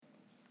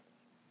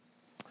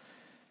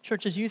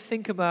Church, as you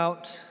think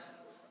about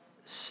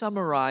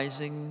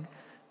summarizing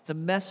the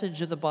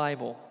message of the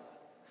Bible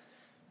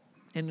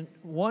in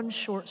one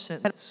short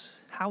sentence,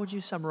 how would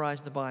you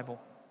summarize the Bible?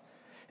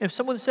 If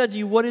someone said to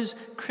you, what is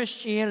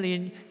Christianity,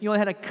 and you only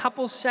had a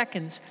couple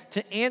seconds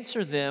to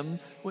answer them,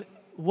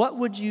 what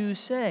would you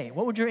say?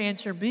 What would your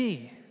answer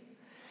be?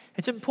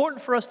 It's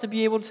important for us to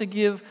be able to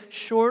give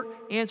short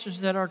answers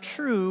that are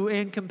true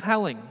and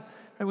compelling.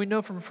 And we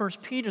know from 1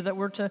 Peter that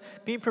we're to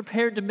be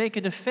prepared to make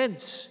a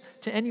defense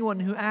to anyone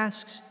who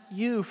asks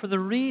you for the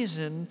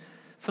reason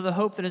for the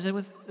hope that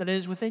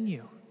is within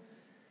you.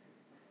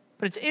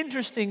 But it's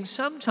interesting,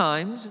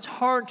 sometimes it's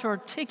hard to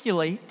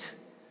articulate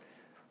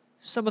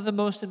some of the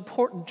most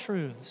important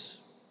truths.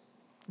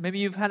 Maybe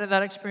you've had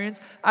that experience.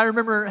 I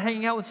remember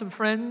hanging out with some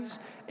friends,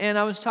 and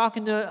I was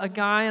talking to a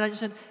guy, and I just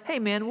said, hey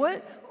man,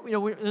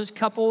 those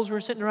couples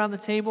were sitting around the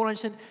table, and I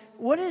said,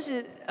 what is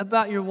it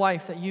about your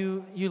wife that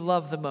you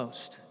love the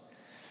most?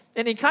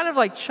 And he kind of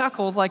like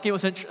chuckled like it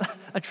was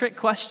a trick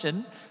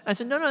question. I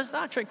said, no, it's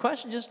not a trick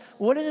question. Just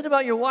what is it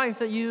about your wife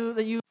that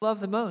you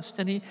love the most?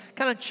 And he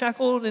kind of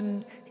chuckled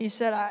and he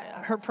said,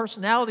 her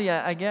personality,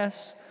 I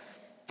guess.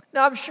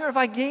 Now, I'm sure if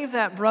I gave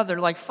that brother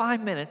like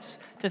 5 minutes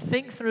to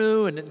think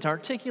through and to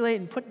articulate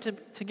and put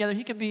together,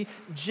 he could be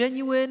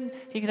genuine.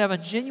 He could have a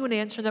genuine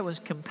answer that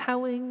was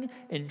compelling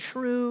and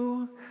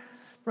true,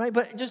 right?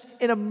 But just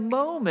in a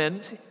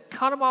moment,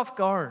 caught him off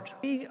guard.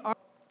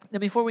 Now,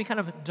 before we kind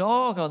of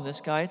dog on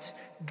this guy, it's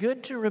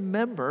good to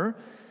remember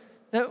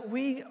that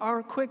we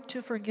are quick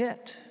to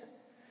forget.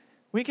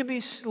 We can be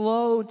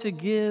slow to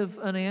give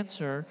an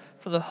answer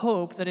for the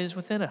hope that is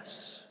within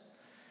us.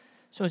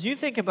 So as you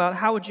think about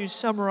how would you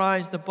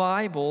summarize the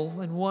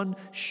Bible in one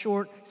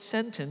short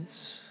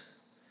sentence,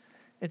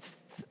 it's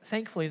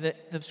thankfully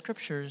that the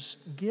Scriptures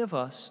give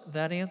us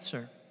that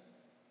answer.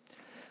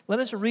 Let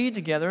us read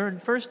together in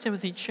 1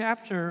 Timothy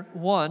chapter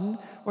 1.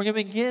 We're going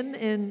to begin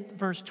in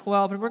verse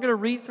 12, and we're going to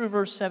read through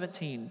verse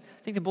 17.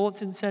 I think the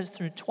bulletin says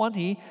through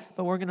 20,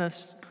 but we're going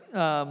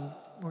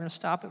to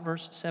stop at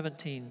verse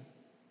 17.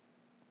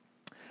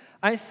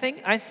 I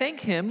thank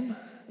him,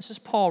 this is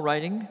Paul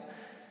writing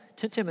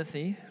to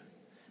Timothy,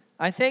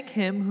 I thank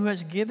him who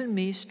has given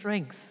me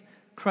strength,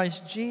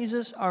 Christ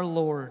Jesus our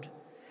Lord,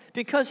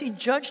 because he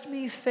judged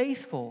me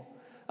faithful,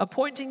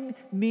 appointing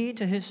me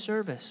to his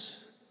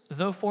service.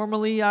 Though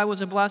formerly I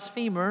was a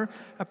blasphemer,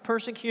 a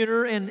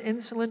persecutor, and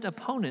insolent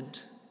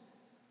opponent,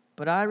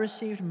 but I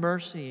received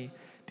mercy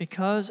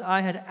because I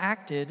had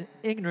acted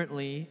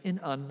ignorantly in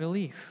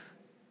unbelief.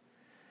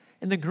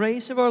 And the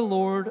grace of our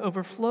Lord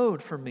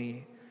overflowed for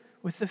me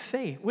with the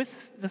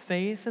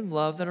faith and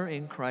love that are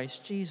in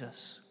Christ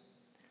Jesus.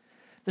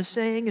 The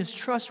saying is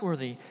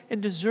trustworthy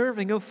and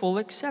deserving of full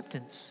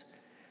acceptance,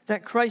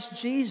 that Christ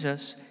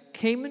Jesus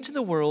came into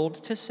the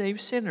world to save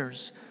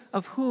sinners,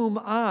 of whom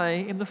I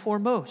am the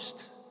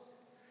foremost.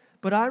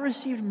 But I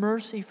received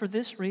mercy for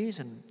this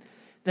reason,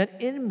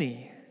 that in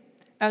me,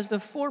 as the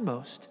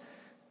foremost,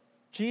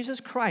 Jesus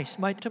Christ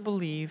might to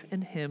believe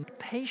in him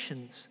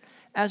patience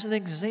as an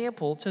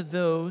example to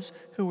those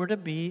who were to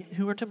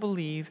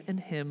believe in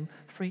him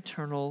for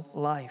eternal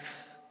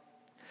life.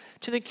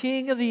 To the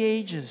King of the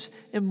ages,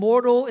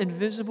 immortal,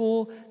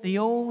 invisible, the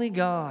only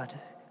God,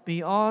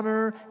 be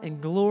honor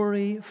and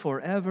glory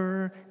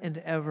forever and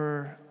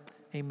ever.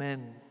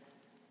 Amen.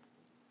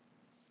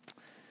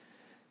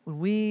 When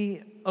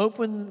we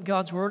open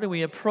God's Word and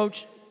we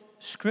approach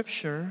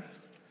Scripture,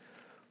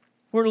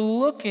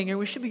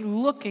 we should be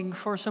looking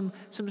for some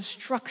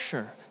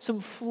structure,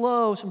 some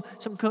flow, some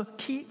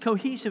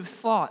cohesive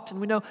thought. And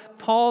we know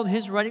Paul in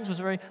his writings was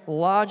very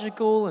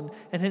logical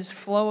and his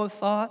flow of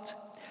thought.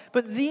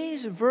 But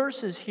these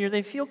verses here,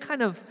 they feel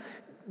kind of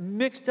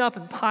mixed up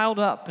and piled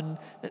up, and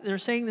they're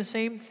saying the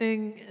same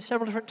thing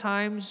several different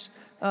times,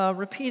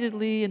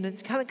 repeatedly, and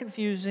it's kind of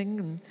confusing.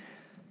 And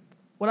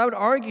what I would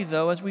argue,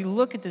 though, as we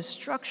look at this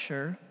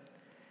structure,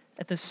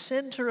 at the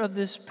center of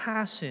this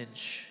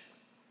passage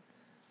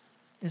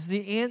is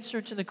the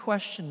answer to the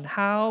question,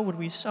 how would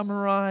we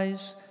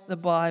summarize the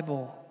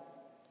Bible?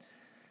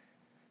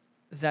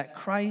 That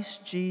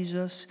Christ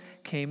Jesus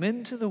came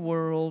into the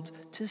world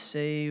to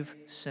save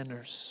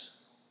sinners.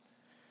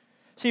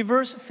 See,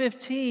 verse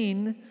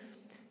 15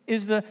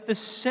 is the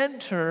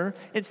center,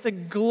 it's the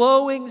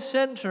glowing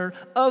center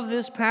of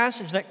this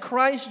passage, that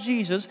Christ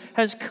Jesus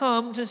has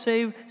come to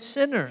save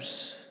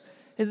sinners.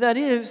 And that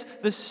is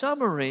the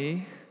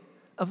summary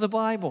of the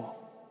Bible.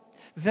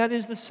 That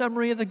is the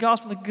summary of the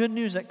gospel, the good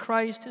news that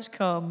Christ has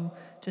come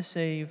to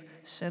save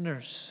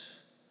sinners.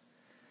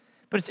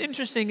 But it's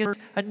interesting, as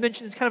I'd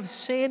mentioned, it's kind of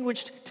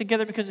sandwiched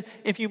together because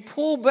if you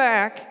pull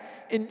back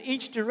in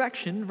each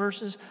direction,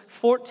 verses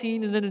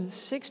 14 and then in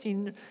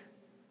 16,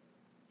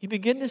 you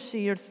begin to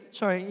see,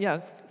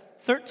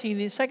 13,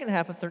 the second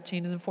half of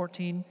 13 and then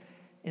 14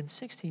 and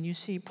 16, you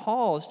see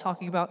Paul is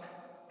talking about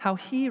how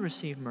he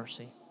received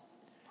mercy.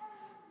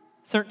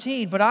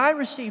 13, but I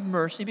received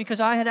mercy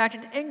because I had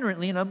acted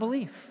ignorantly in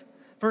unbelief.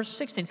 Verse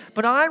 16,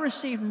 but I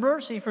received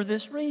mercy for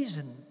this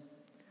reason,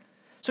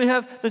 So you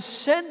have the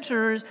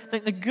center,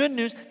 like the good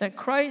news that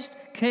Christ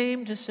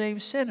came to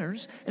save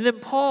sinners. And then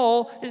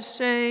Paul is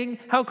saying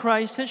how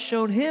Christ has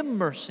shown him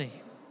mercy.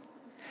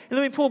 And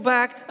then we pull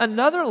back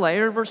another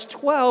layer in verse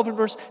 12 and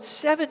verse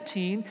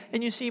 17,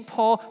 and you see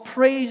Paul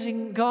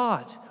praising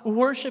God,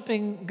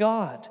 worshiping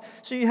God.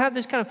 So you have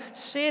this kind of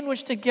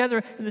sandwiched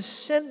together in the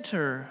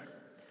center.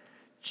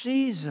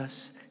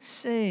 Jesus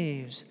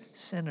saves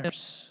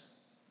sinners.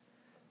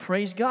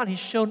 Praise God, He's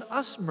shown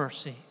us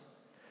mercy.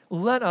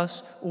 Let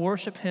us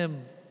worship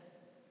Him.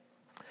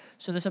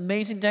 So this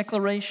amazing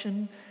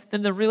declaration,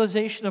 then the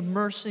realization of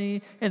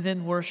mercy, and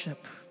then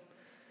worship.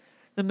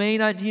 The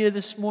main idea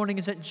this morning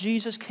is that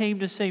Jesus came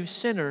to save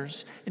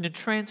sinners and to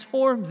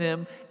transform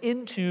them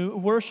into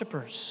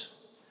worshipers.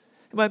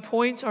 And my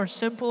points are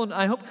simple and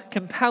I hope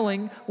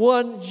compelling.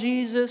 1,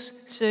 Jesus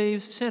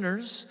saves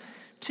sinners.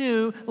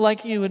 2,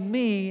 like you and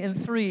me.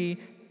 And 3,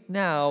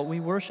 now we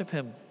worship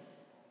Him.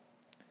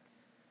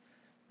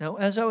 Now,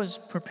 as I was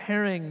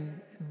preparing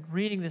and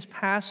reading this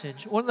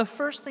passage, one of the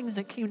first things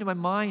that came to my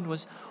mind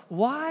was,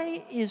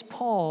 why is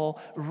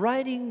Paul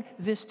writing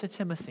this to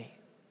Timothy?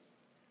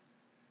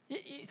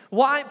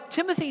 Why?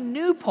 Timothy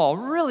knew Paul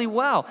really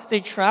well.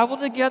 They traveled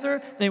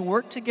together. They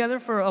worked together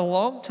for a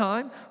long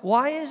time.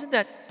 Why is it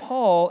that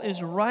Paul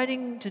is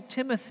writing to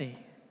Timothy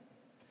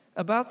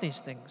about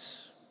these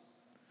things?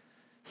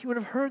 He would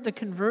have heard the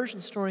conversion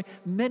story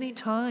many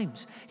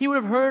times. He would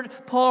have heard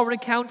Paul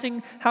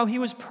recounting how he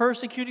was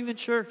persecuting the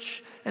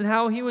church and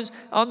how he was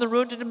on the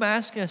road to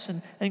Damascus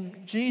and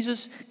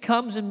Jesus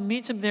comes and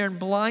meets him there and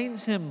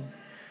blinds him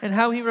and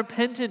how he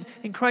repented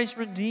and Christ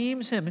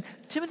redeems him.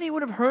 Timothy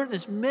would have heard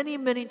this many,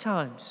 many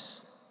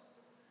times.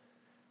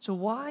 So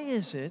why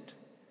is it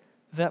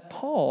that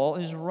Paul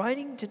is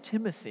writing to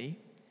Timothy?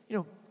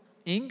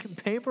 Ink and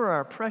paper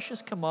are a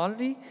precious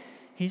commodity.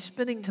 He's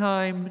spending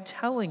time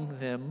telling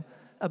them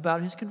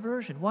about his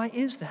conversion. Why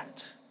is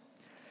that?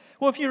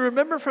 Well, if you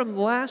remember from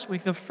last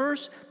week, the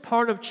first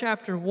part of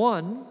chapter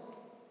 1,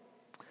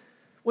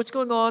 what's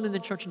going on in the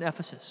church in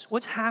Ephesus?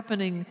 What's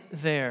happening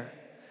there?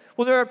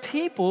 Well, there are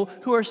people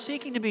who are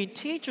seeking to be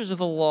teachers of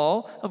the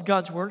law, of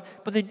God's word,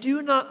 but they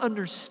do not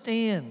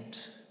understand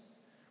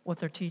what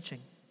they're teaching.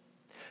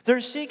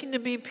 They're seeking to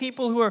be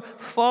people who are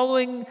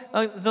following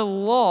the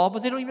law,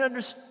 but they don't even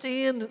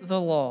understand the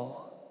law.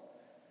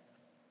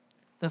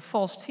 The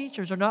false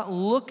teachers are not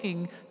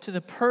looking to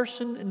the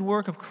person and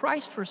work of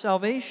Christ for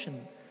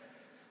salvation,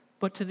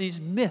 but to these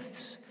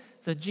myths,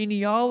 the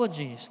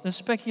genealogies, the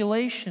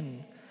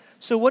speculation.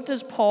 So what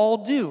does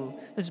Paul do?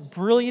 This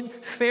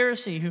brilliant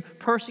Pharisee who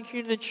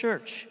persecuted the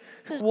church,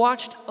 who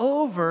watched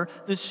over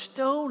the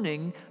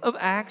stoning of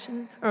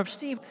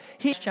Stephen.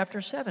 He's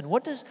chapter 7.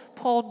 What does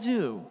Paul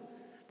do?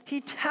 He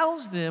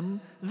tells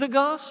them the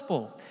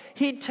gospel.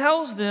 He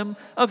tells them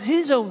of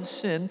his own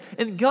sin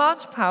and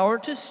God's power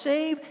to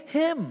save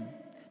him.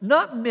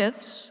 Not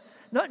myths,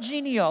 not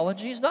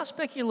genealogies, not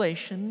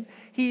speculation.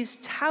 He's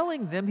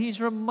telling them,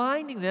 he's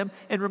reminding them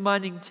and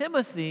reminding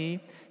Timothy,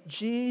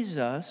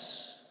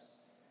 Jesus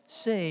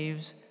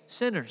saves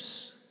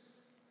sinners.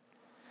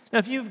 Now,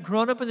 if you've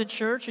grown up in the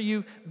church or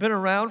you've been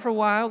around for a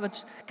while,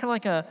 that's kind of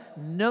like a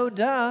no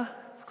duh.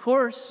 Of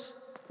course,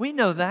 we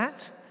know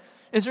that.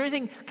 Is there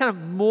anything kind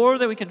of more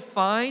that we can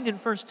find in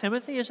 1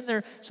 Timothy? Isn't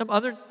there some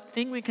other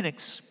thing we can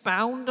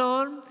expound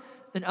on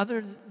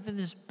other than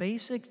this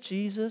basic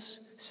Jesus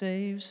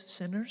saves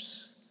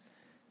sinners?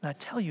 And I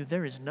tell you,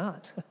 there is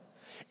not.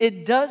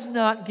 It does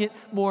not get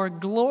more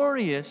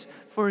glorious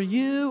for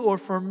you or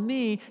for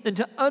me than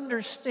to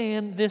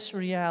understand this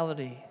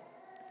reality,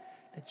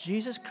 that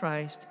Jesus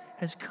Christ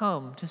has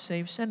come to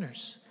save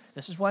sinners.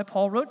 This is why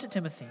Paul wrote to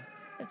Timothy,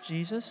 that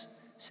Jesus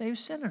saves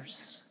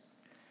sinners.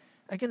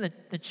 Again,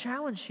 the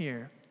challenge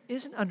here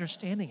isn't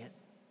understanding it.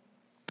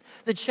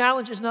 The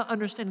challenge is not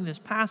understanding this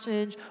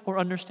passage or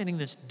understanding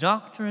this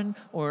doctrine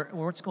or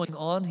what's going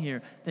on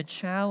here. The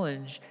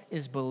challenge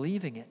is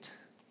believing it.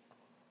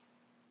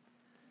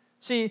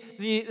 See,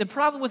 the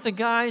problem with the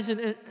guys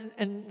in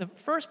the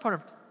first part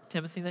of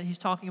Timothy that he's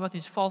talking about,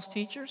 these false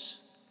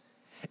teachers,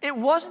 it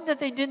wasn't that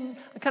they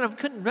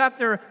couldn't wrap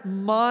their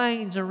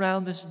minds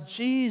around this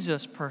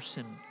Jesus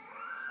person.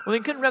 Well, they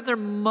couldn't wrap their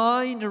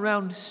mind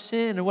around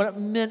sin and what it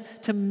meant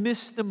to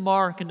miss the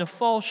mark and to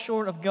fall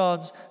short of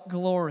God's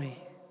glory.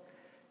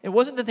 It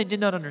wasn't that they did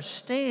not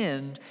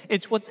understand,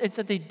 it's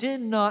that they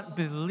did not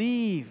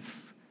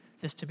believe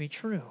this to be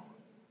true.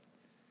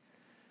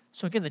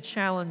 So again, the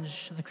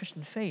challenge of the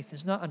Christian faith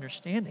is not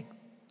understanding.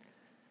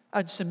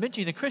 I'd submit to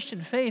you, the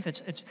Christian faith,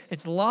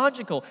 it's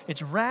logical,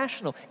 it's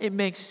rational, it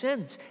makes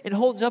sense, it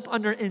holds up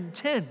under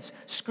intense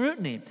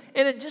scrutiny,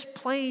 and it just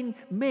plain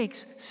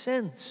makes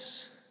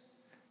sense.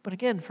 But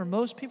again, for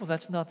most people,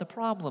 that's not the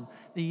problem.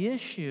 The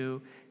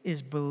issue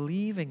is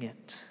believing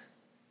it.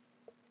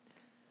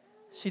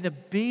 See, the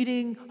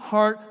beating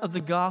heart of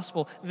the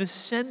gospel, the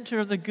center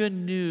of the good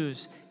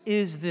news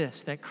is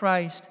this, that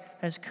Christ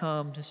has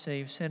come to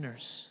save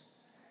sinners.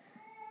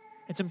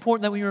 It's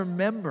important that we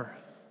remember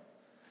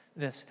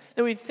this,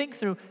 that we think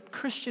through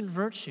Christian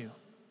virtue.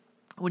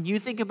 When you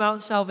think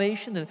about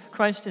salvation, that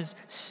Christ has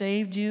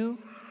saved you,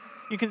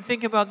 You can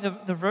think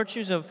about the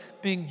virtues of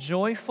being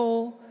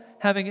joyful,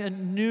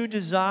 having new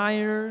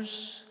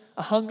desires,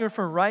 a hunger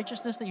for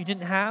righteousness that you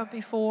didn't have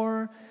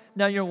before.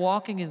 Now you're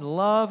walking in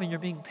love and you're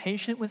being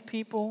patient with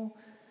people.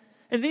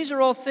 And these are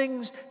all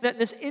things that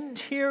this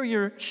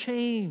interior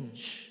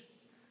change,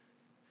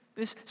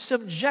 this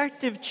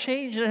subjective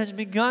change that has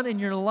begun in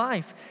your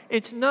life,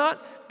 it's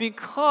not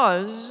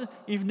because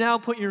you've now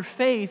put your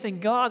faith in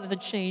God that the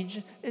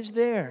change is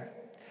there.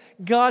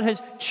 God has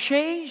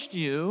changed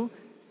you.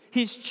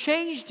 He's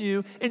changed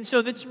you, and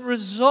so that's a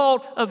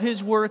result of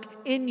His work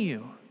in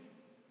you.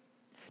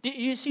 Do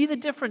you see the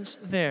difference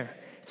there?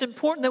 It's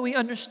important that we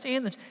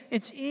understand this.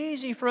 It's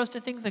easy for us to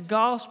think the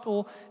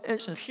gospel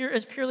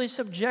is purely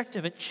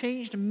subjective. It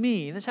changed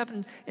me. This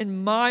happened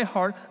in my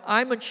heart.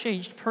 I'm a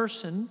changed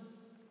person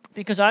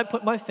because I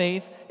put my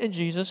faith in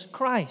Jesus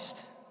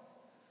Christ.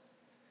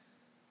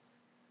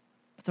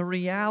 But the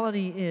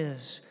reality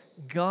is,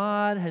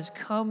 God has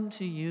come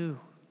to you.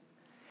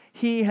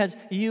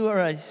 You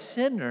are a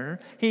sinner.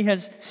 He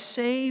has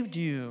saved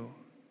you.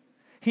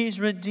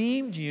 He's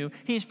redeemed you.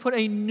 He's put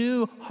a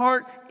new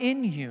heart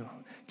in you,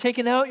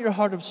 taken out your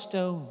heart of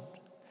stone,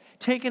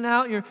 taken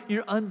out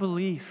your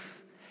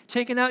unbelief,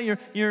 taken out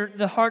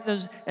the heart that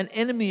was an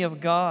enemy of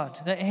God,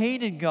 that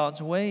hated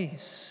God's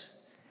ways,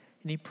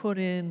 and He put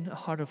in a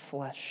heart of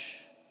flesh.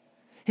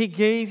 He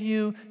gave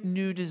you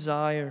new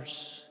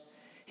desires.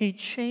 He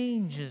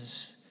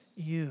changes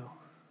you.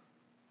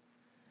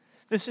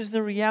 This is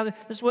the reality.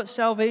 This is what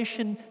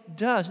salvation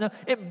does. Now,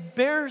 it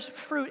bears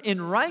fruit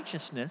in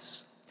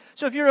righteousness.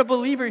 So if you're a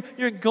believer,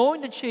 you're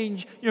going to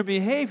change your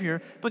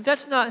behavior, but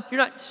you're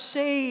not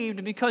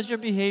saved because your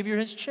behavior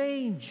has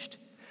changed.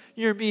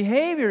 Your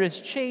behavior has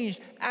changed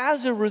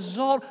as a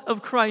result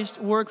of Christ's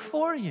work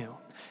for you.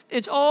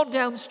 It's all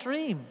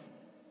downstream.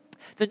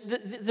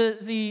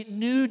 The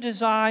new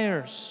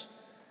desires,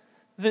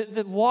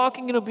 the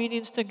walking in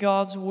obedience to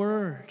God's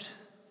word,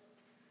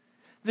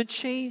 the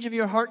change of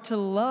your heart to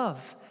love,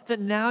 that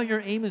now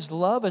your aim is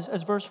love,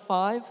 as verse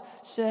 5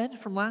 said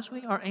from last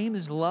week, our aim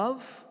is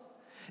love.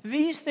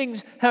 These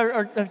things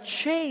have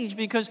changed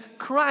because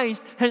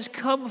Christ has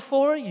come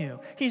for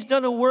you. He's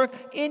done a work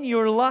in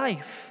your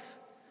life,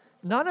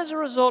 not as a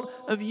result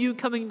of you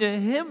coming to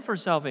Him for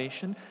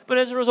salvation, but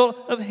as a result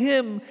of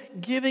Him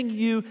giving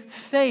you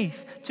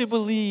faith to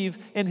believe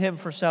in Him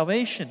for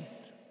salvation.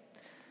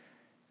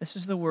 This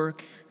is the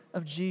work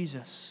of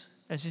Jesus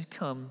as He's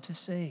come to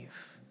save.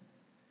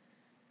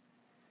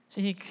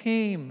 See, He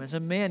came as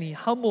a man. He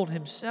humbled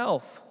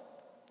Himself,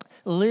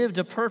 lived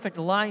a perfect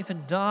life,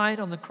 and died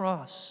on the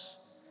cross,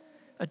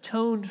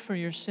 atoned for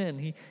your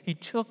sin. He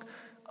took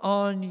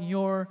on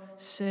your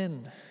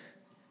sin.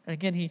 And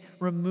again, He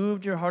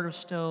removed your heart of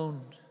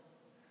stone,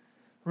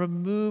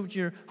 removed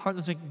your heart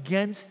that's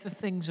against the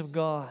things of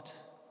God.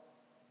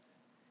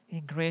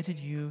 He granted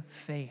you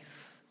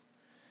faith.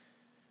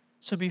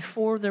 So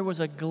before there was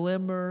a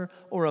glimmer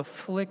or a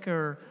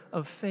flicker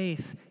of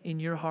faith in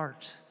your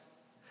heart,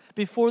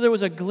 before there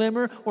was a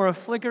glimmer or a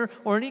flicker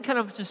or any kind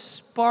of just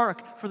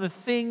spark for the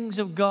things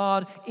of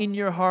God in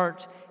your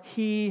heart,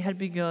 He had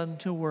begun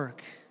to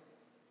work.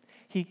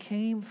 He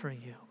came for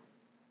you.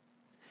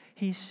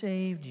 He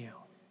saved you.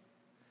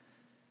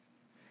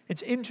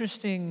 It's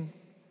interesting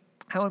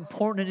how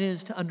important it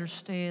is to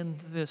understand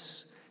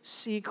this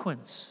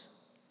sequence.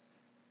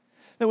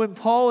 That when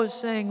Paul is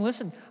saying,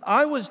 listen,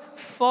 I was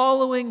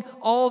following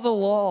all the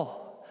law.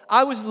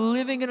 I was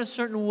living in a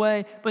certain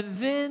way, but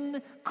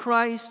then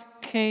Christ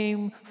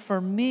came for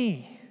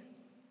me.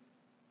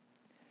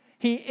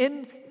 He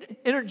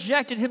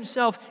interjected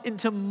Himself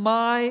into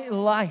my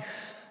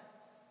life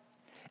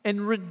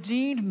and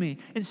redeemed me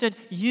and said,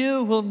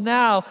 you will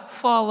now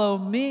follow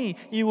me.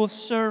 You will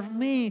serve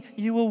me.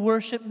 You will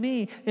worship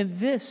me. And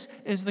this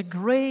is the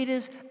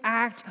greatest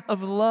act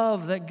of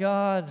love that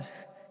God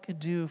could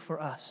do for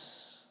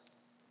us.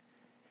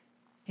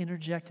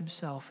 Interject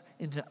Himself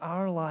into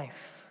our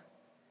life.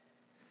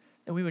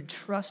 That we would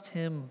trust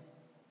Him,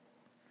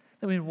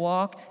 that we would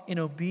walk in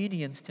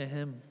obedience to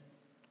Him.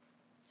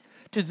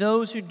 To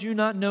those who do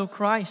not know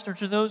Christ, or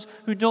to those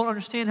who don't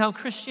understand how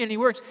Christianity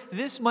works,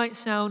 this might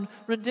sound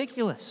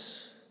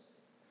ridiculous,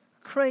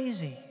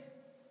 crazy.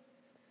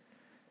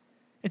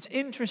 It's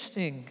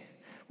interesting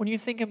when you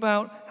think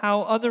about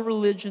how other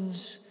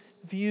religions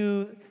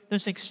view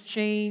this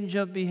exchange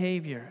of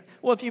behavior.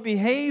 Well, if you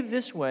behave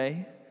this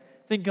way,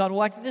 then God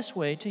will act this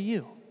way to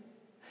you.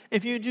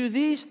 If you do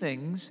these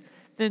things,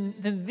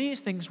 then these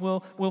things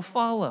will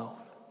follow.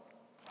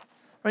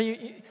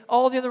 Right?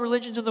 All the other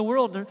religions of the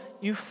world,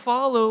 you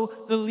follow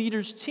the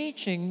leaders'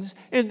 teachings,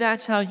 and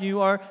that's how you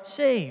are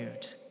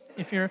saved.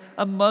 If you're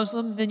a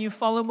Muslim, then you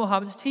follow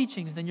Muhammad's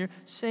teachings, then you're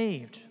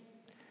saved.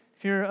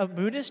 If you're a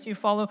Buddhist, you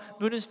follow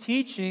Buddha's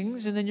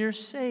teachings, and then you're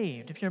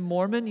saved. If you're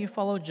Mormon, you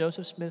follow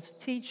Joseph Smith's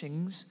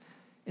teachings,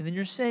 and then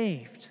you're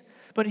saved.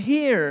 But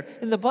here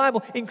in the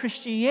Bible, in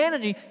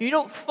Christianity, you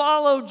don't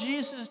follow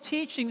Jesus'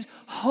 teachings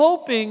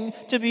hoping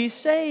to be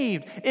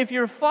saved. If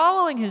you're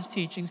following his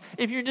teachings,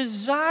 if you're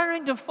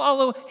desiring to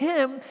follow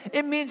him,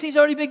 it means he's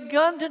already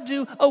begun to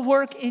do a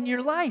work in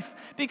your life.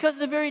 Because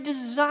the very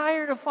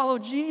desire to follow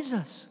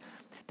Jesus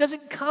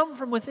doesn't come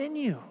from within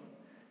you.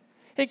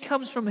 It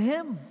comes from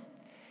him.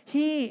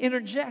 He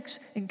interjects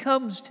and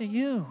comes to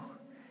you.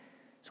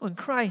 So when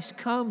Christ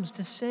comes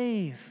to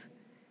save,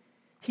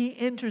 he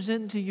enters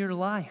into your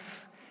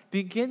life,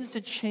 begins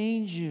to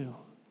change you,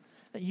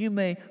 that you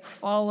may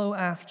follow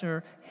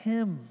after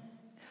him.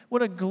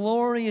 What a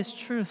glorious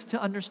truth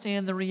to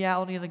understand the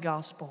reality of the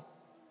gospel.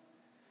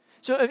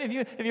 So if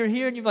you're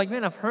here and you're like,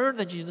 man, I've heard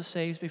that Jesus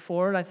saves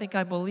before, and I think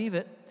I believe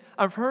it.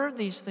 I've heard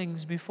these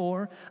things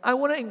before. I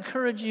want to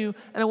encourage you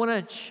and I want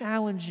to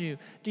challenge you.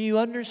 Do you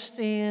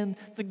understand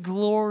the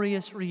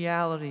glorious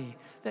reality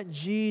that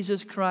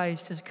Jesus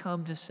Christ has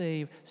come to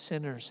save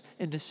sinners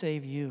and to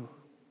save you?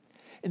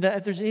 And that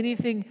if there's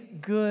anything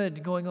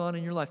good going on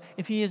in your life,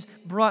 if he has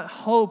brought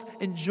hope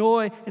and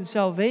joy and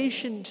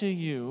salvation to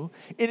you,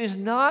 it is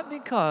not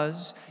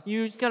because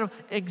you kind of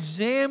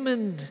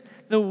examined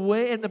the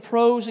way and the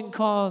pros and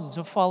cons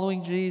of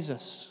following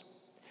Jesus.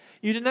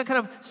 You did not kind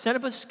of set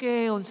up a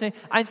scale and say,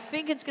 I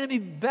think it's going to be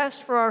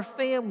best for our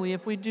family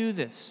if we do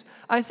this.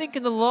 I think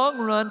in the long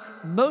run,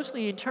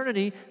 mostly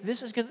eternity,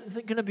 this is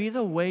going to be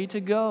the way to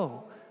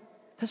go.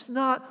 That's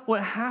not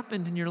what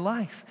happened in your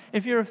life.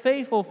 If you're a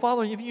faithful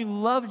follower, if you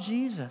love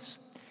Jesus,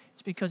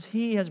 it's because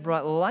he has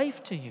brought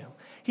life to you.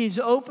 He's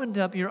opened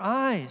up your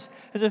eyes.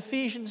 As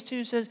Ephesians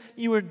 2 says,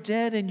 you were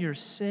dead in your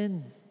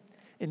sin,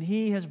 and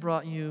he has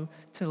brought you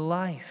to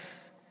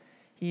life.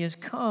 He has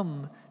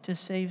come to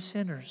save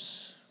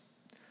sinners.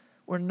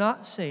 We're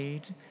not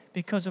saved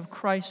because of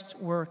Christ's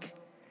work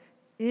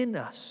in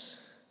us.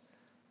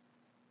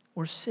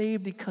 We're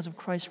saved because of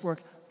Christ's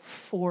work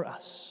for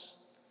us.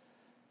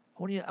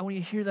 I want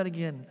you to hear that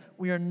again.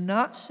 We are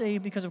not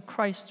saved because of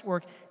Christ's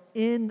work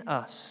in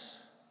us.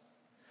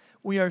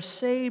 We are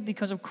saved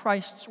because of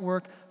Christ's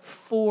work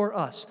for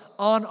us,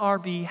 on our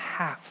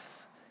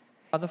behalf.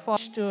 The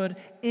Father stood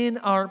in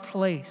our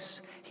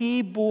place.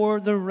 He bore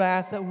the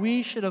wrath that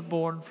we should have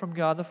borne from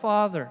God the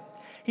Father.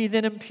 He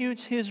then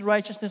imputes his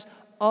righteousness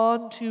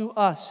onto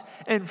us.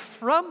 And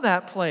from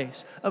that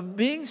place of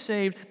being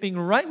saved, being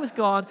right with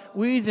God,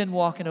 we then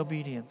walk in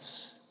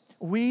obedience.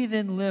 We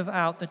then live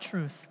out the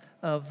truth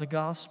of the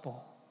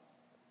gospel.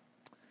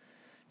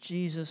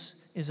 Jesus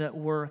is at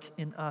work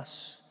in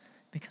us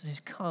because he's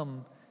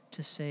come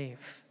to save.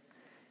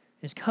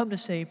 He's come to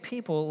save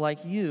people like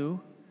you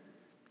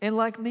and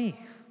like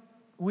me.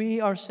 We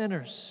are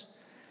sinners.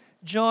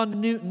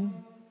 John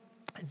Newton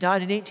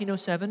died in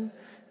 1807.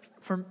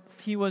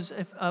 He was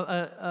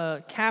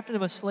a captain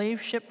of a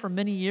slave ship for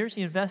many years.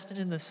 He invested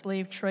in the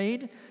slave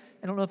trade.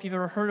 I don't know if you've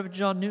ever heard of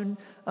John Newton.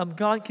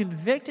 God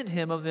convicted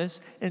him of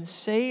this and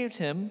saved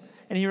him.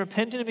 And he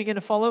repented and began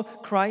to follow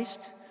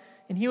Christ.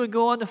 And he would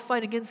go on to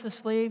fight against the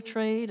slave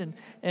trade.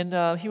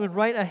 And he would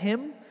write a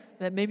hymn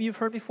that maybe you've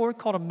heard before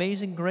called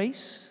Amazing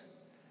Grace.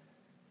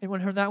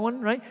 Anyone heard that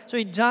one, right? So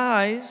he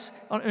dies,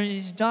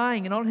 he's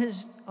dying, and on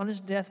his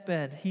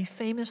deathbed, he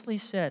famously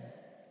said,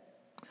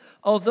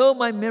 although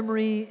my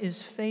memory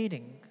is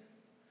fading,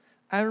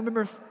 I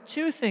remember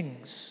two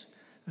things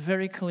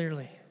very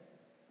clearly.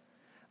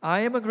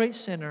 I am a great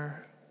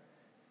sinner,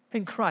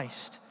 and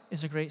Christ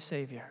is a great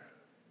Savior.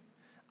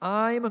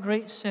 I am a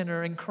great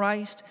sinner, and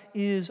Christ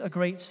is a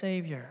great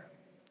Savior.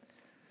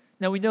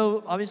 Now we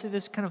know, obviously,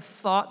 this kind of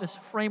thought, this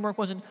framework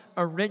wasn't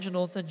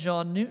original to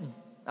John Newton.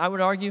 I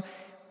would argue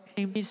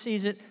he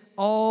sees it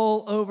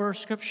all over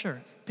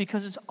Scripture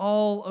because it's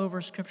all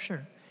over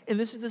Scripture. And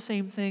this is the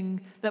same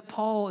thing that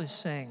Paul is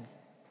saying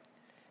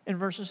in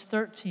verses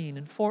 13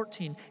 and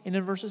 14 and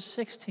in verses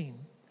 16.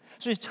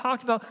 So he's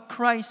talked about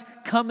Christ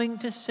coming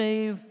to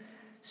save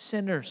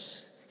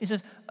sinners. He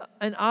says,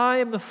 and I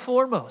am the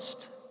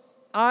foremost.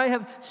 I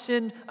have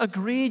sinned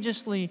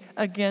egregiously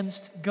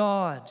against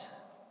God,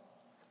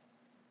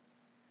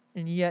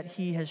 and yet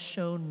he has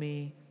shown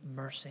me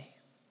mercy.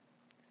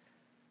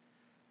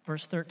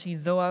 Verse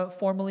 13, though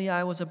formerly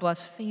I was a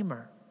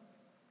blasphemer,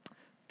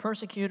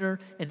 persecutor,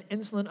 and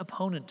insolent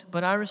opponent,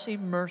 but I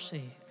received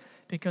mercy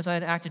because I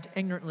had acted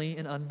ignorantly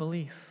in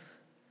unbelief.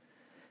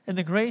 And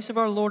the grace of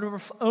our Lord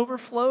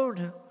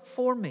overflowed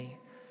for me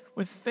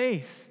with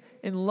faith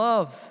and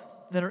love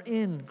that are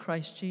in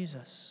Christ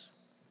Jesus.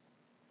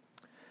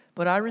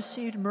 But I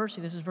received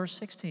mercy, this is verse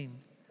 16,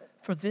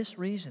 for this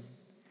reason,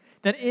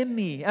 that in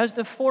me, as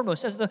the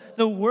foremost, as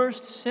the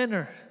worst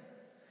sinner,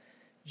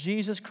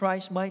 Jesus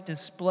Christ might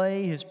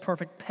display his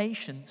perfect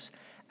patience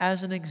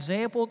as an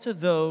example to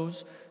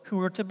those who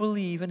are to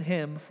believe in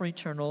him for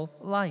eternal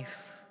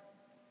life.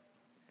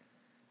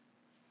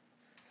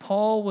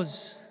 Paul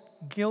was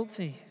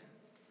guilty.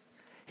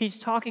 He's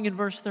talking in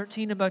verse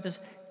 13 about this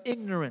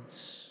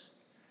ignorance.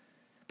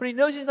 But he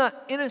knows he's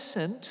not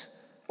innocent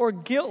or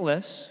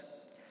guiltless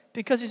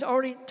because he's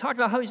already talked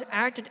about how he's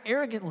acted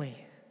arrogantly.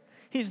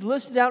 He's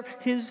listed out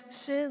his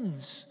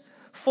sins.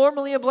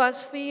 Formerly a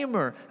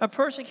blasphemer, a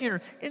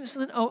persecutor,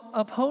 insolent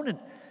opponent.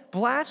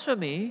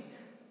 Blasphemy,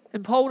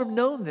 and Paul would have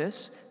known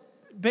this,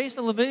 based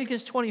on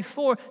Leviticus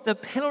 24, the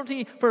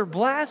penalty for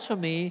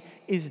blasphemy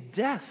is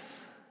death.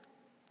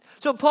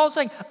 So Paul's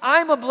saying,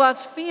 I'm a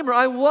blasphemer.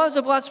 I was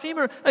a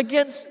blasphemer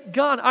against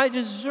God. I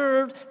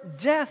deserved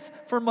death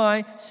for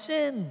my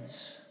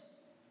sins.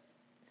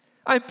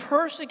 I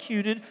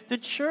persecuted the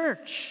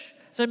church.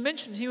 As I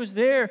mentioned, he was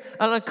there,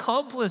 an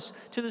accomplice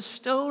to the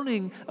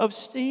stoning of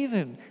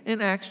Stephen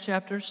in Acts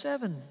chapter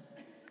 7.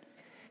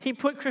 He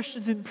put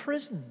Christians in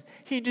prison.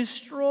 He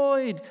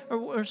destroyed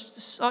or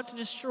sought to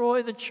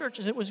destroy the church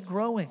as it was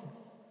growing.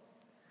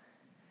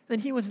 Then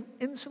he was an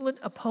insolent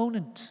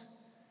opponent.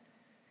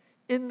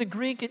 In the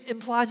Greek, it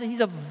implies that he's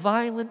a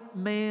violent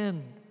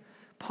man.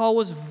 Paul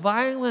was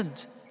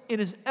violent in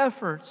his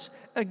efforts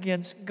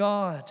against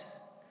God,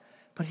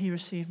 but he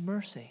received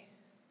mercy.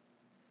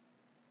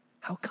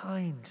 How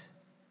kind,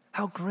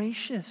 how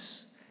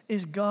gracious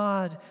is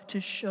God to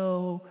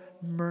show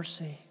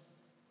mercy.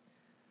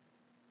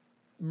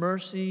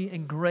 Mercy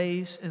and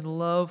grace and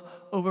love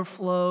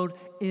overflowed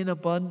in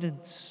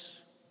abundance.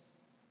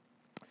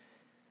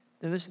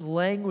 Now, this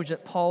language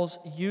that Paul's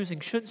using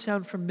should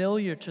sound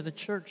familiar to the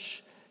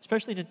church,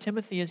 especially to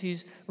Timothy as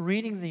he's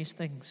reading these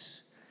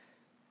things.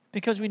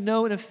 Because we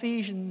know in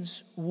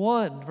Ephesians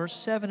 1, verse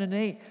 7 and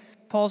 8,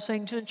 Paul's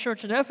saying to the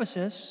church in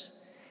Ephesus,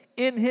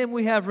 in him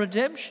we have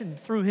redemption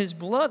through his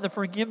blood, the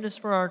forgiveness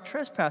for our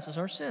trespasses,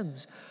 our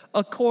sins,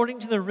 according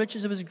to the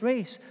riches of his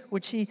grace,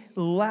 which he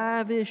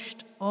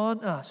lavished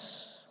on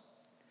us.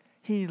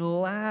 He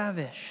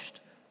lavished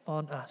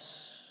on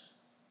us.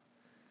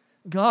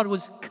 God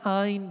was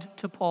kind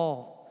to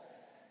Paul,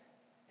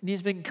 and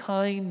he's been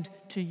kind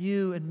to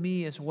you and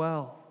me as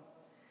well.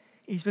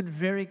 He's been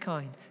very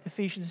kind.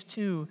 Ephesians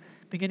 2,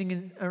 beginning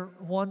in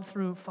 1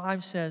 through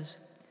 5 says,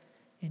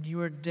 and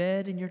you are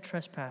dead in your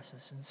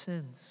trespasses and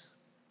sins,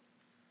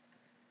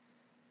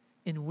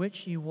 in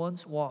which you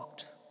once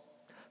walked,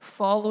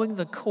 following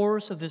the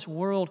course of this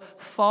world,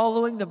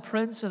 following the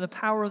prince of the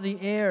power of the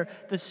air,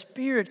 the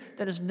spirit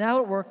that is now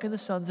at work in the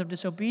sons of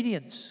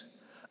disobedience,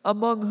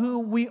 among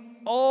whom we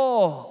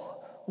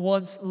all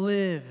once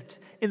lived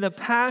in the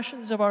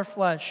passions of our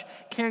flesh,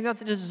 carrying out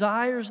the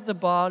desires of the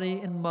body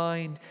and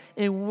mind,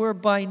 and were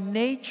by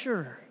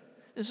nature,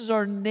 this is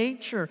our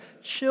nature,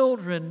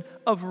 children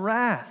of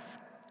wrath,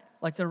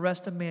 like the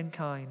rest of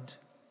mankind.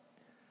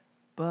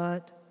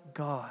 But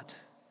God,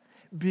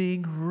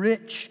 being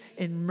rich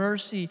in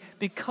mercy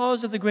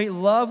because of the great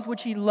love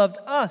which he loved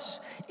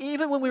us,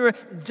 even when we were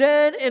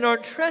dead in our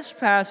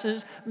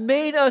trespasses,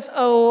 made us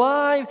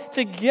alive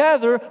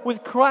together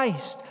with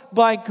Christ.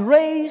 By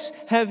grace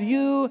have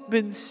you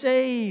been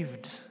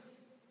saved.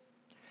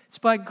 It's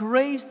by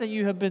grace that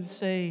you have been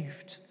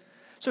saved.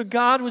 So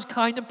God was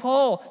kind to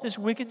Paul, this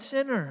wicked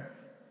sinner.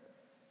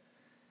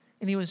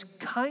 And he was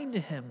kind to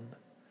him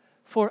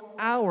for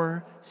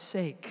our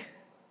sake,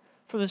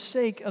 for the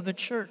sake of the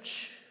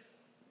church.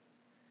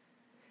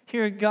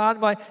 Here,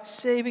 God, by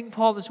saving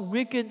Paul, this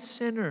wicked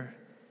sinner,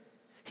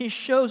 he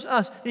shows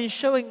us, and he's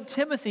showing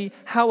Timothy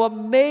how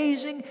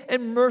amazing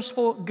and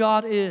merciful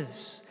God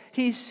is.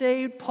 He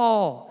saved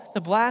Paul, the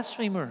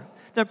blasphemer,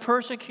 the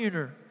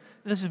persecutor,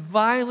 this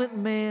violent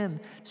man,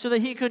 so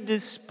that he could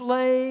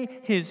display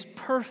his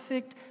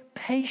perfect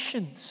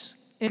patience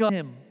in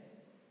him.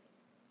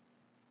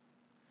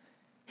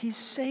 He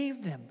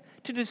saved them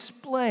to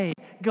display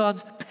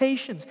God's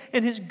patience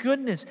and his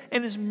goodness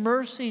and his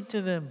mercy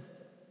to them.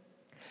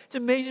 It's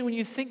amazing when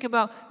you think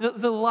about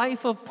the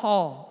life of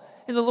Paul,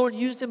 and the Lord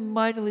used him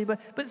mightily, but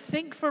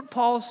think for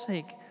Paul's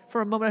sake for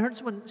a moment. I heard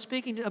someone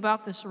speaking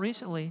about this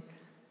recently.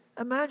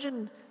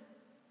 Imagine,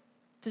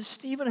 does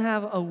Stephen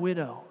have a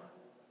widow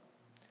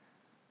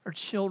or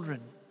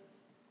children?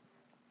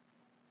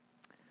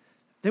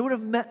 They would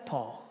have met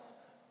Paul.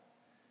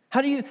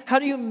 How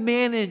do you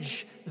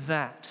manage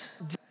that?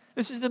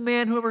 This is the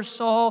man who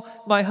oversaw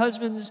my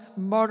husband's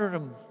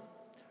martyrdom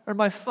or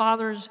my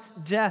father's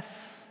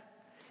death.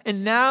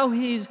 And now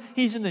he's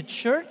in the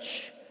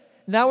church.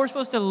 Now we're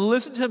supposed to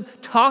listen to him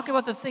talk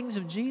about the things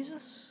of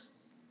Jesus.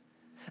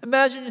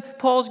 Imagine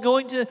Paul's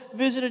going to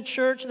visit a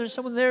church and there's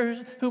someone there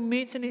who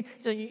meets and he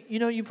says,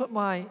 you put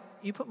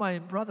my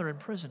brother in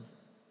prison.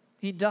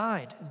 He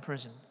died in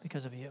prison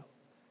because of you.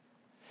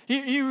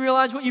 You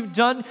realize what you've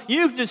done?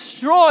 You've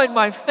destroyed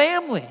my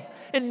family.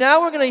 And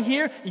now we're going to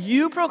hear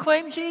you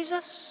proclaim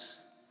Jesus?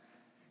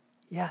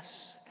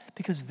 Yes,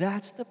 because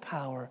that's the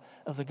power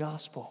of the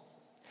gospel.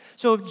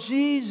 So if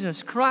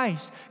Jesus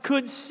Christ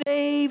could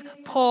save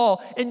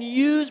Paul and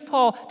use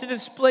Paul to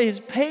display his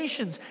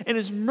patience and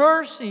his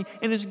mercy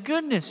and his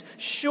goodness,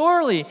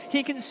 surely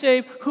he can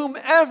save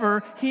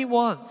whomever he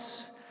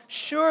wants.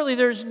 Surely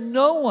there's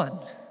no one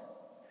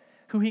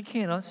who he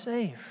cannot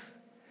save.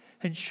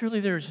 And surely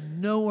there's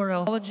nowhere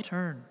else to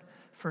turn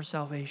for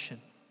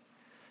salvation.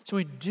 So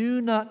we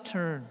do not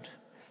turn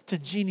to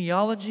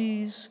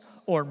genealogies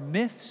or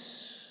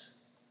myths.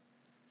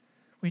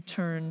 We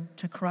turn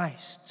to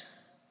Christ.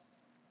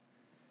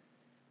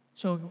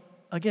 So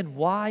Again,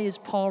 why is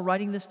Paul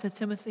writing this to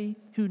Timothy,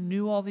 who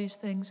knew all these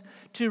things?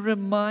 To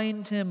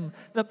remind him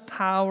the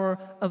power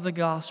of the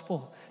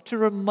gospel. To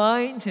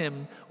remind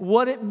him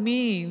what it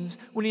means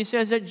when he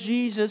says that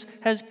Jesus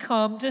has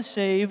come to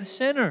save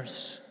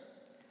sinners.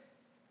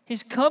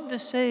 He's come to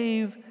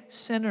save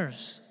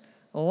sinners,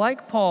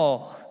 like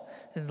Paul,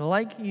 and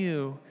like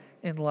you,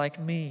 and like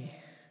me.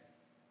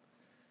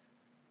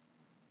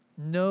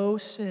 No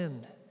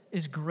sin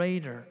is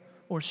greater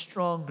or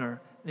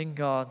stronger than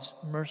God's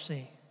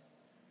mercy.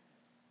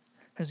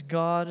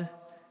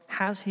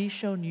 Has He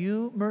shown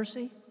you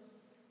mercy?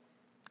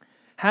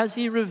 Has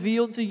He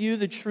revealed to you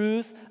the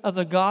truth of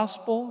the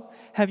gospel?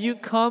 Have you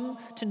come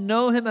to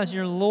know Him as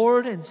your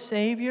Lord and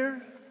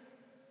Savior?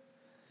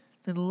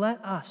 Then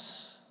let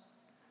us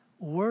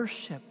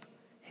worship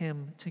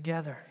Him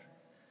together.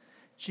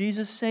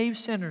 Jesus saved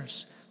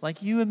sinners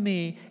like you and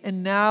me,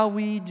 and now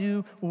we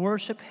do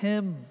worship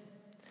Him.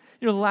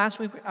 Last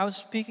week I was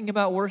speaking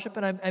about worship,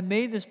 and I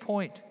made this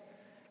point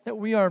that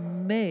we are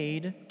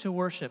made to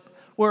worship.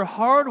 We're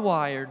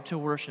hardwired to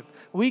worship.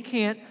 We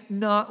can't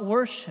not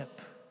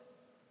worship.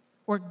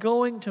 We're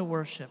going to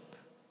worship.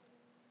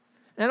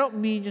 And I don't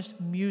mean just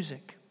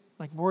music,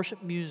 like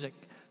worship music.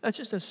 That's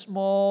just a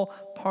small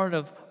part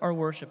of our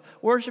worship.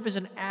 Worship is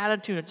an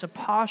attitude. It's a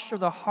posture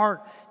of the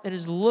heart that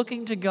is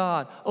looking to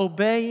God,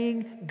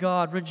 obeying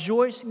God,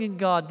 rejoicing in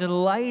God,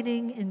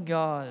 delighting in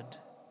God.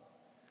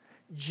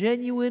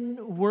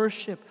 Genuine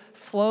worship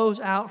flows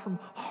out from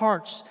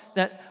hearts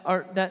that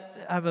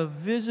have a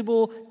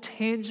visible,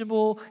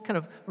 tangible kind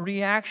of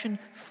reaction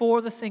for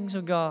the things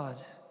of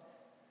God.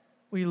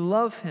 We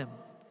love Him.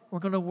 We're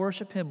going to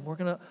worship Him. We're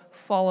going to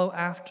follow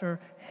after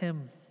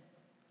Him.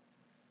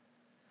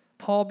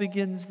 Paul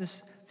begins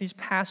these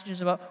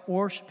passages about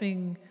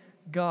worshiping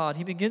God.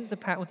 He begins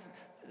with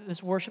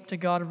this worship to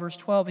God in verse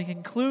 12. He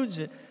concludes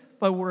it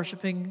by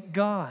worshiping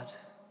God.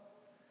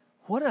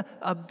 What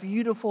a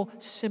beautiful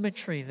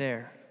symmetry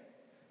there.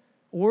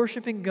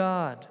 Worshiping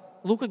God.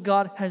 Look what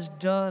God has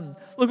done.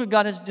 Look what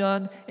God has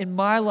done in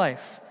my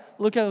life.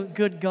 Look how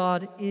good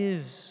God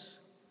is.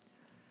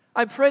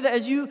 I pray that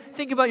as you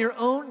think about your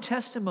own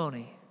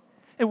testimony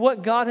and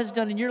what God has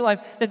done in your life,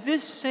 that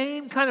this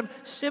same kind of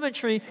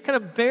symmetry kind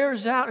of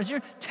bears out as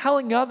you're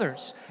telling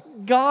others.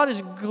 God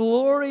is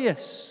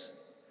glorious.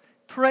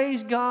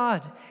 Praise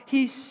God.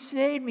 He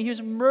saved me. He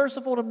was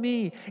merciful to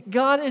me.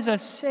 God is a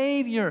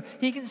Savior.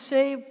 He can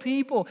save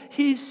people.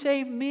 He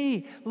saved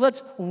me.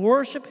 Let's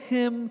worship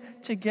Him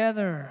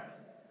together.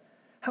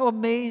 How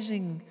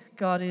amazing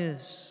God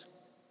is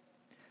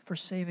for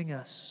saving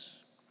us.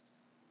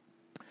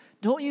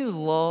 Don't you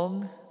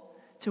long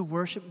to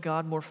worship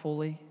God more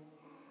fully?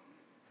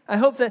 I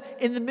hope that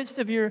in the midst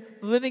of your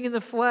living in the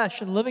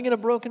flesh and living in a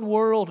broken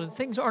world and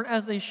things aren't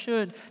as they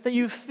should, that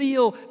you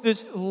feel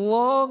this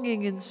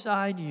longing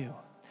inside you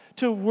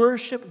to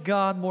worship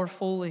God more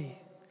fully,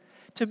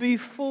 to be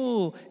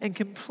full and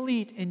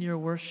complete in your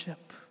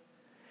worship.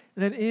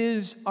 That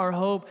is our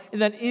hope,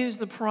 and that is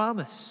the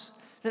promise,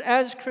 that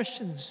as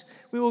Christians,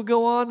 we will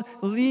go on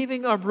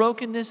leaving our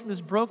brokenness in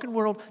this broken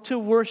world to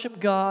worship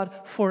God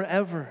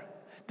forever.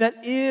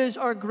 That is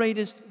our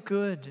greatest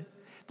good.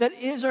 That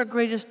is our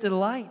greatest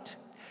delight.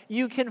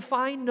 You can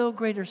find no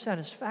greater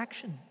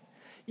satisfaction.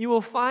 You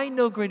will find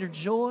no greater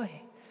joy,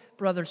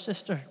 brother,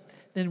 sister,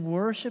 than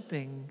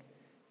worshiping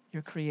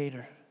your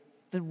Creator,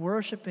 than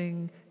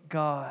worshiping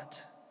God.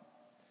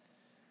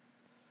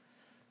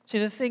 See,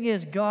 the thing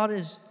is, God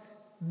has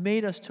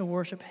made us to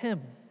worship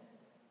Him.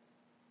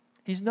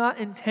 He's not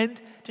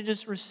intent to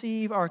just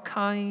receive our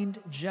kind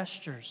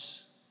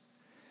gestures,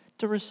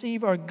 to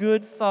receive our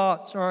good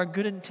thoughts or our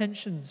good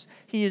intentions.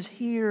 He is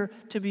here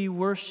to be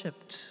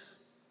worshiped.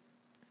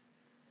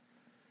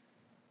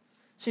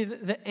 See,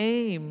 the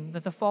aim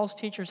that the false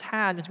teachers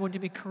had is going to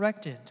be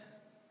corrected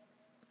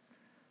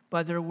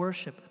by their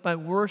worship, by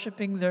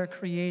worshiping their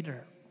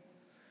Creator.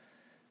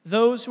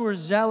 Those who are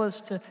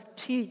zealous to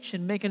teach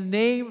and make a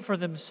name for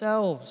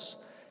themselves,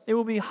 they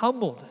will be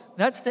humbled.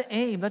 That's the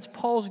aim. That's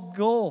Paul's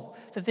goal,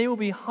 that they will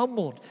be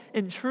humbled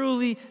and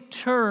truly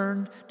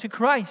turned to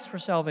Christ for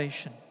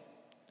salvation.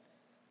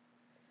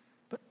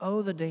 But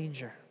oh, the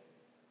danger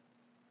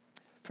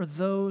for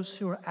those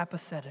who are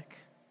apathetic,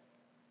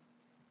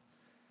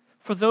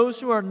 for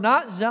those who are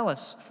not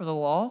zealous for the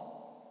law,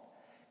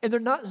 and they're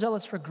not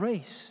zealous for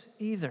grace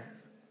either.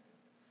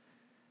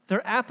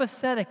 They're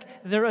apathetic.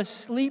 They're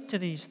asleep to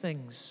these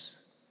things.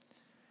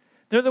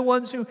 They're the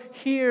ones who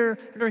hear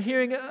and are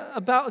hearing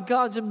about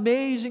God's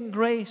amazing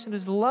grace and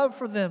His love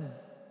for them,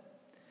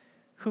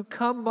 who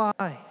come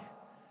by,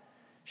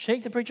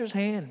 shake the preacher's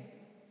hand.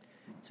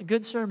 It's a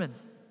good sermon.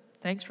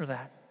 Thanks for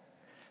that.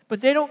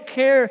 But they don't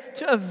care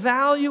to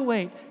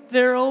evaluate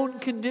their own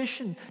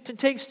condition, to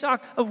take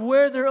stock of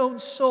where their own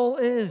soul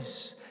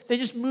is. They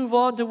just move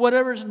on to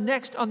whatever's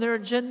next on their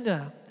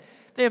agenda.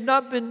 They have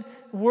not been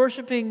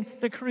worshiping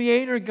the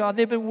Creator God.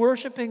 They've been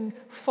worshiping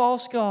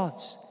false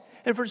gods.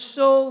 And for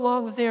so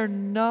long that they are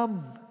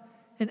numb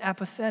and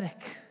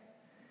apathetic.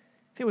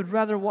 They would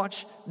rather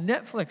watch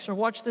Netflix or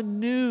watch the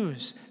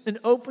news than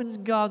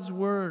open God's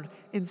Word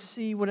and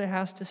see what it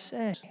has to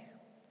say.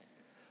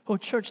 Oh,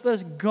 church, let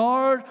us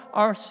guard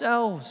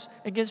ourselves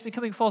against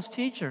becoming false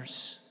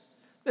teachers.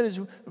 That is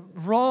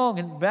wrong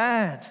and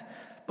bad.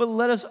 But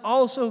let us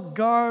also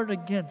guard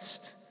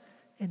against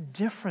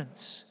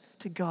indifference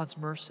to God's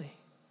mercy.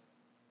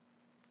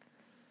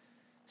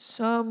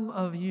 Some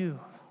of you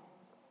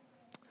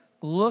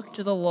look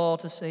to the law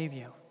to save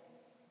you.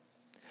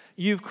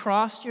 You've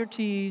crossed your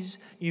T's,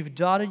 you've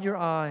dotted your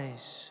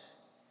I's.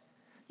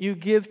 You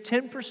give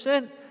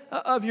 10%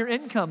 of your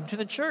income to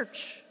the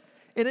church.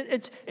 And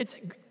it's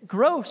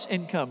gross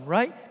income,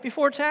 right?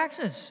 Before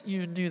taxes,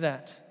 you do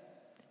that.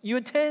 You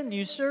attend,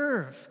 you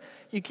serve.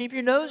 You keep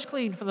your nose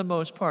clean for the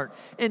most part.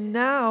 And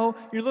now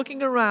you're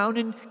looking around,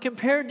 and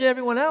compared to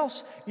everyone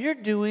else, you're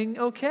doing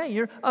okay.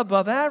 You're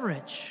above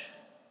average.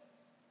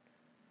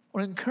 I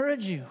want to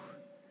encourage you,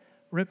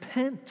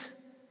 repent.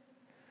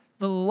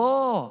 The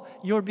law,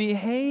 your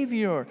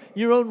behavior,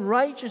 your own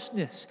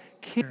righteousness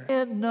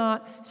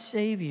cannot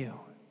save you.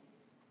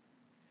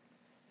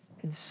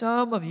 And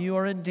some of you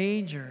are in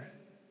danger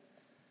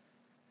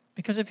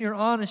because if you're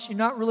honest, you're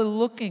not really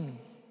looking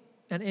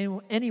at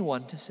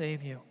anyone to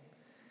save you.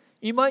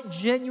 You might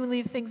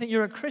genuinely think that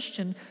you're a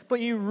Christian,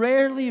 but you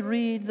rarely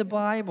read the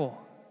Bible.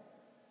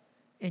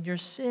 And your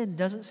sin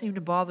doesn't seem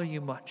to bother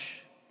you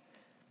much.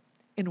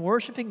 And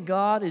worshiping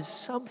God is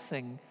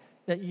something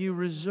that you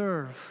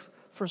reserve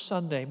for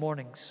Sunday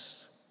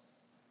mornings.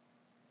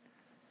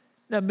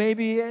 Now,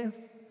 maybe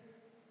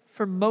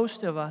for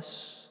most of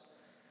us,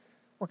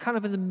 we're kind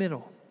of in the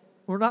middle.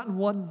 We're not in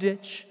one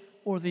ditch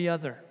or the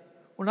other.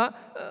 We're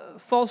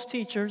not false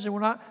teachers, and we're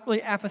not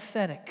really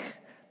apathetic.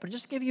 But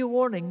just to give you a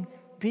warning,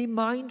 be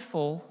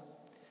mindful.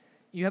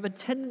 You have a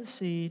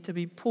tendency to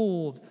be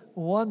pulled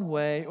one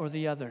way or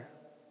the other.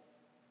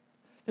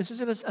 This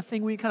isn't a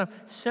thing where you kind of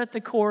set the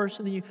course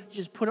and then you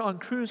just put it on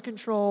cruise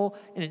control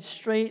and it's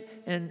straight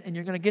and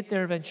you're going to get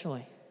there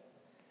eventually.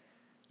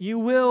 You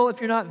will,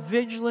 if you're not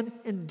vigilant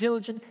and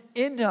diligent,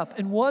 end up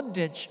in one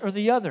ditch or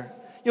the other.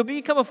 You'll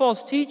become a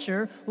false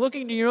teacher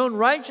looking to your own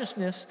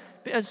righteousness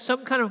as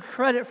some kind of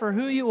credit for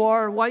who you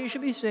are and why you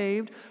should be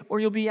saved, or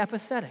you'll be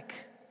apathetic,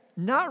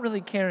 not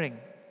really caring.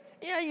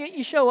 Yeah,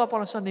 you show up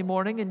on a Sunday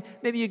morning and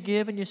maybe you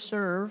give and you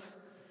serve,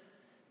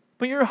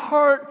 but your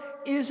heart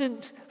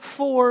isn't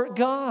for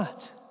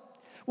God.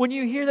 When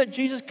you hear that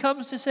Jesus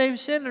comes to save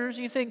sinners,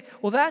 you think,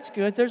 well, that's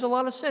good. There's a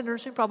lot of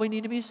sinners who probably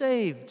need to be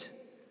saved.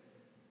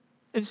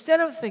 Instead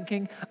of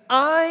thinking,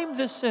 I'm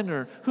the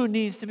sinner who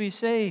needs to be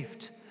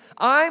saved.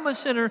 I'm a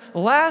sinner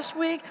last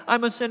week,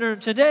 I'm a sinner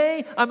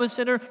today, I'm a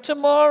sinner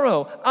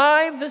tomorrow.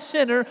 I'm the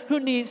sinner who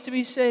needs to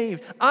be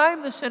saved.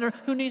 I'm the sinner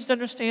who needs to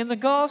understand the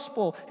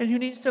gospel and who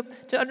needs to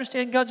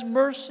understand God's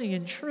mercy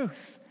and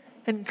truth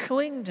and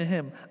cling to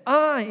Him.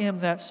 I am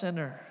that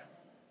sinner.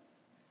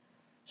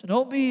 So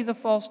don't be the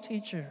false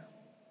teacher.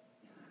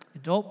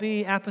 And don't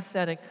be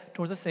apathetic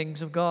toward the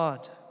things of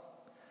God.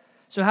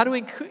 So how do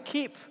we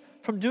keep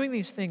from doing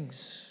these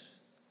things?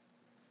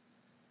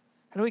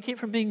 How do we keep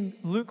from being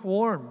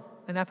lukewarm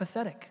and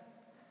apathetic?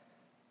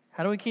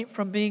 How do we keep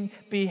from being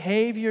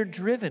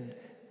behavior-driven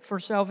for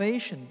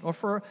salvation or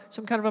for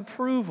some kind of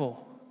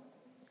approval?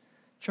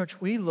 Church,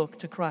 we look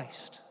to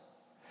Christ.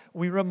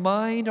 We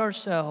remind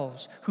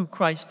ourselves who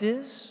Christ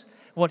is,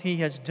 what He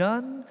has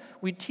done.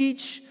 We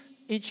teach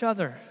each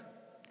other,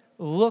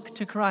 look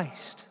to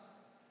Christ.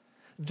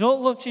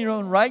 Don't look to your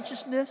own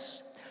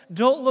righteousness.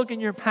 Don't look in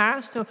your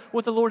past to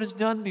what the Lord has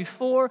done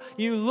before.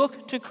 You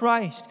look to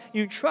Christ.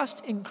 You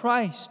trust in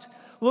Christ.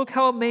 Look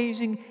how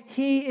amazing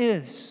He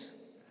is.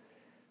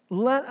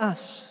 Let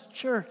us,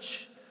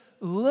 church,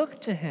 look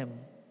to Him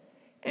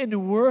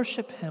and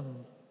worship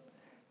Him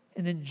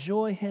and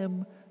enjoy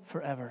Him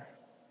forever.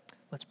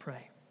 Let's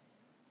pray.